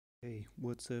Hey,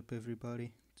 what's up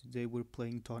everybody? Today we're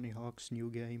playing Tony Hawk's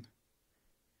new game.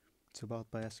 It's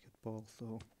about basketball,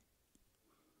 so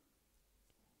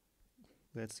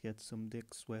let's get some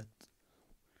dick sweat.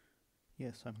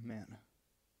 Yes, I'm a man.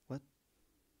 What?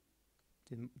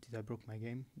 Did I broke my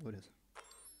game? What is it?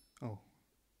 Oh.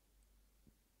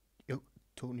 Yo,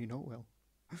 Tony Noel.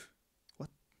 What?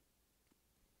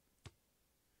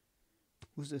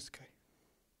 Who's this guy?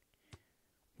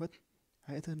 What?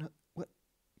 I don't know. What?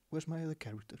 Where's my other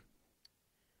character?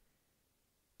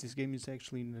 This game is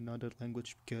actually in another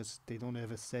language because they don't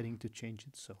have a setting to change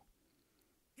it, so.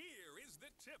 Here is the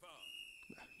tip-off.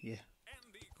 Yeah.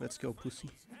 Let's go, pussy.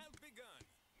 Have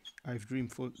begun. I've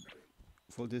dreamed for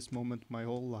this moment my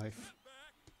whole life.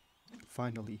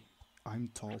 Finally, I'm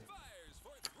tall.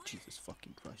 Jesus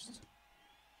fucking Christ.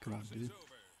 Come on, dude.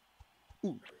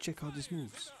 Ooh, check out these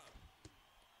moves.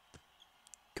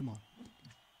 Come on.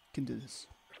 Can do this.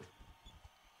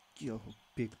 Yo,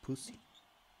 big pussy.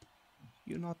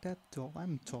 You're not that tall.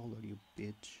 I'm taller, you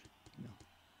bitch. No.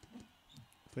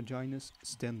 Vaginas,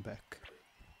 stand back.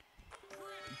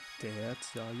 That's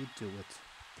how you do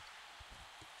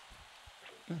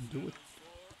it. Do it.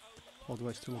 How do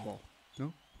I steal a ball?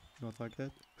 No? Not like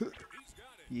that?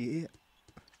 Yeah.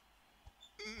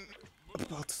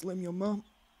 About to slam your mom.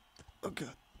 Oh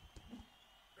god.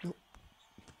 No.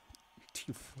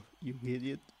 You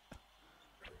idiot.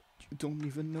 You don't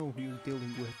even know who you're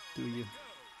dealing with, do you?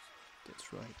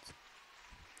 That's right.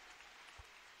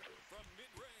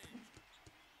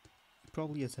 He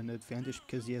probably has an advantage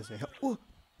because he has a oh!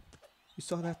 You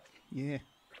saw that? Yeah.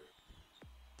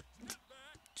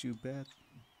 Too bad.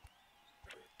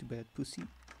 Too bad, pussy.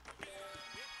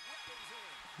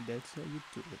 That's how you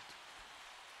do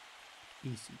it.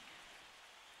 Easy.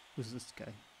 Who's this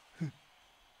guy?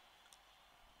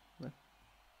 What?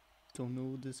 Don't know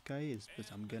who this guy is, but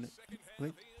I'm gonna...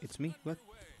 Wait, it's me? What?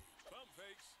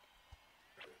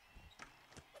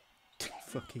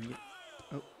 Fucking...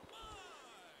 Oh.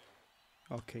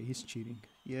 Okay, he's cheating.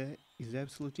 Yeah, he's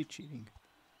absolutely cheating.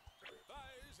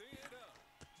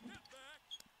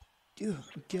 Dude,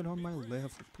 get on my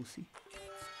level, pussy.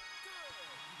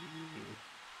 Yeah.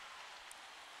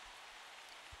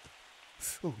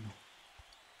 Oh no.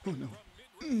 Oh no.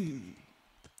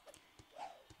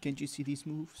 Can't you see these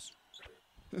moves?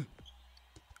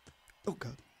 Oh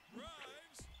god.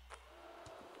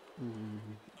 Ooh,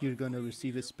 you're gonna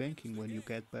receive a spanking when you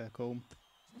get back home.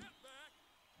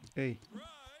 Hey,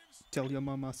 tell your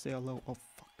mama I say hello. Oh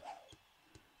fuck.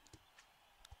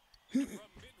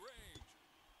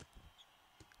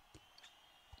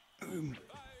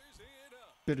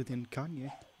 Better than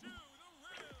Kanye.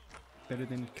 Better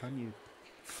than Kanye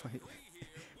fight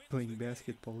playing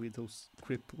basketball with those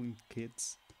crippled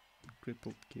kids.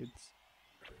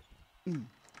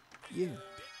 Yeah.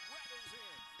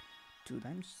 Dude,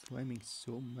 I'm slamming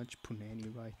so much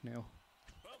punani right now.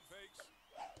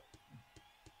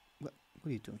 What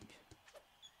are you doing?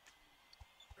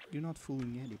 You're not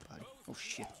fooling anybody. Oh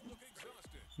shit.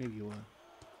 Maybe you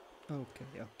are. Okay.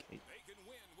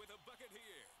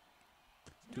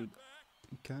 Dude,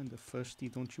 I'm kinda thirsty,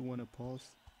 don't you wanna pause?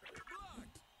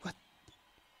 What?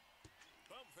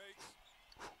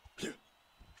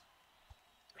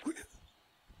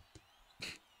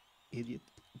 Idiot,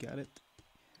 got it.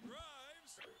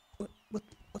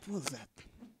 What was that?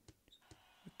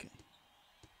 Okay.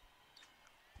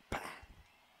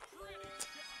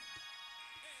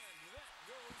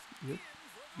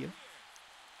 Yep.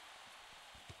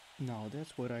 Now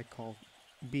that's what I call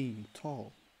being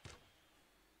tall.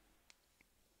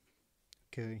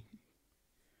 Okay.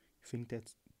 I think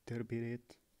that'll be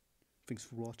it. Thanks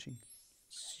for watching.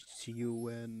 See you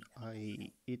when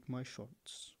I eat my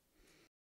shorts.